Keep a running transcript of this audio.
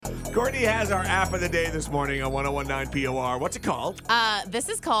Courtney has our app of the day this morning on 1019 POR. What's it called? This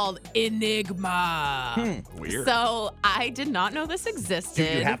is called Enigma. Weird. So I did not know this existed.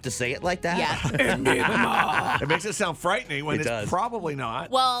 Do you have to say it like that? Yes. Enigma. It makes it sound frightening when It it's does. probably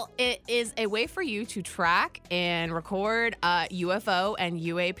not. Well, it is a way for you to track and record UFO and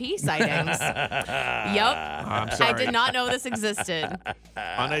UAP sightings. Yep. I'm sorry. I did not know this existed.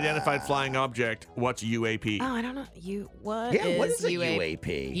 Unidentified flying object. What's UAP? Oh, I don't know. What is a UAP?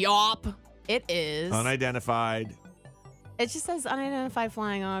 UAP? Yup. It is. Unidentified. It just says unidentified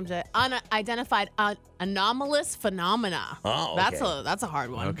flying object. Unidentified anomalous phenomena. Oh, okay. That's a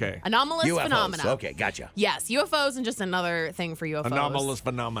hard one. Okay. Anomalous UFOs. phenomena. Okay, gotcha. Yes, UFOs and just another thing for UFOs. Anomalous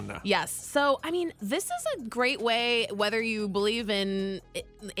phenomena. Yes. So, I mean, this is a great way, whether you believe in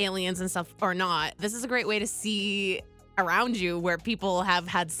aliens and stuff or not, this is a great way to see around you where people have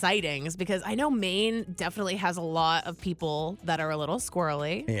had sightings, because I know Maine definitely has a lot of people that are a little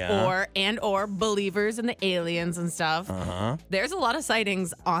squirrely or believers in the aliens and stuff. There's a lot of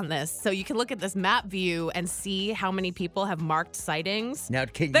sightings on this. So you can look at this map view and see how many people have marked sightings. Now,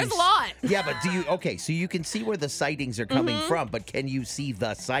 There's a lot. Yeah, but so you can see where the sightings are coming from, but can you see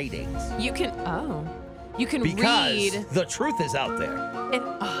the sightings? You can Because read. the truth is out there.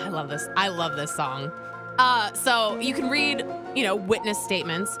 I love this. I love this song. So you can read, witness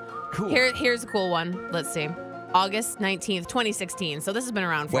statements. Cool. Here's a cool one. Let's see. August 19th, 2016. So this has been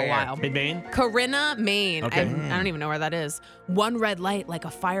around for a while. In Maine? Corinna, Maine. Okay. I don't even know where that is. One red light like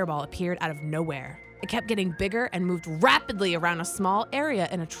a fireball appeared out of nowhere. It kept getting bigger and moved rapidly around a small area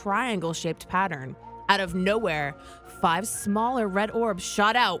in a triangle-shaped pattern. Out of nowhere, 5 smaller red orbs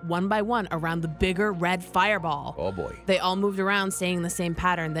shot out one by one around the bigger red fireball. Oh, boy. They all moved around, staying in the same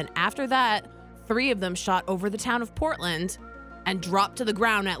pattern. Then after that, 3 of them shot over the town of Portland and dropped to the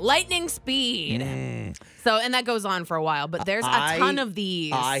ground at lightning speed. So, and that goes on for a while, but there's a ton of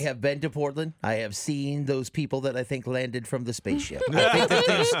these. I have been to Portland. I have seen those people that I think landed from the spaceship.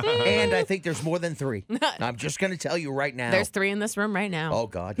 I think there's more than 3. I'm just going to tell you right now. There's 3 in this room right now. Oh,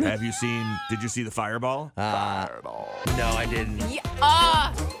 God. Did you see the fireball? Fireball. No, I didn't. Yeah.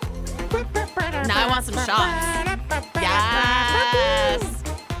 Now I want some shots. Yes.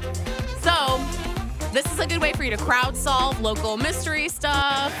 So, this is a good way for you to crowd solve local mystery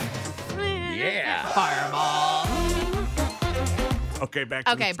stuff. Yeah. Fireball. Okay,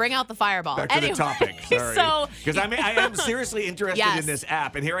 Bring out the fireball. Back to the topic. Sorry. Because I am seriously interested in this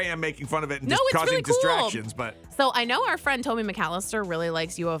app, and here I am making fun of it and just it's causing really cool. distractions. But So I know our friend Toby McAllister really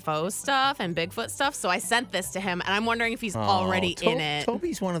likes UFO stuff and Bigfoot stuff, so I sent this to him, and I'm wondering if he's already in it.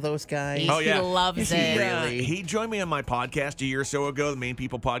 Toby's one of those guys. He loves it. Really? He joined me on my podcast a year or so ago, the Maine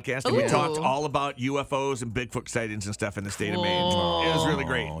People podcast, and we Ooh. talked all about UFOs and Bigfoot sightings and stuff in the state of Maine. It was really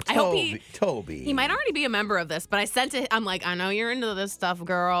great. I hope Toby. He might already be a member of this, but I sent it. I'm like, I know you're into this stuff,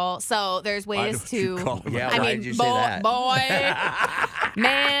 girl. So there's ways to. Yeah, why did you say that? Boy,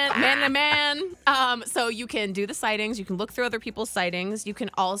 man. So you can do the sightings. You can look through other people's sightings. You can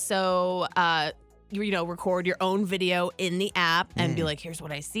also, record your oon video in the app and be like, here's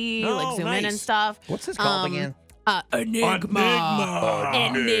what I see. Oh, zoom in and stuff. What's this called again? Enigma.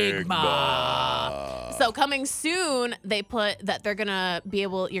 So coming soon, they put that you're gonna be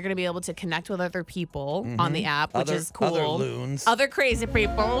able to connect with other people on the app, which is cool. Other loons. Other crazy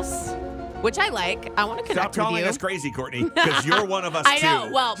peoples, which I like. I want to connect Stop with you. calling us crazy, Courtney, because you're one of us I too. know.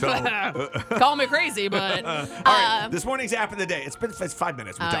 Well, So- call me crazy, but all right, this morning's app of the day. It's 5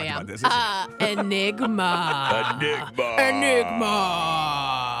 minutes we talked about this. Enigma. Enigma.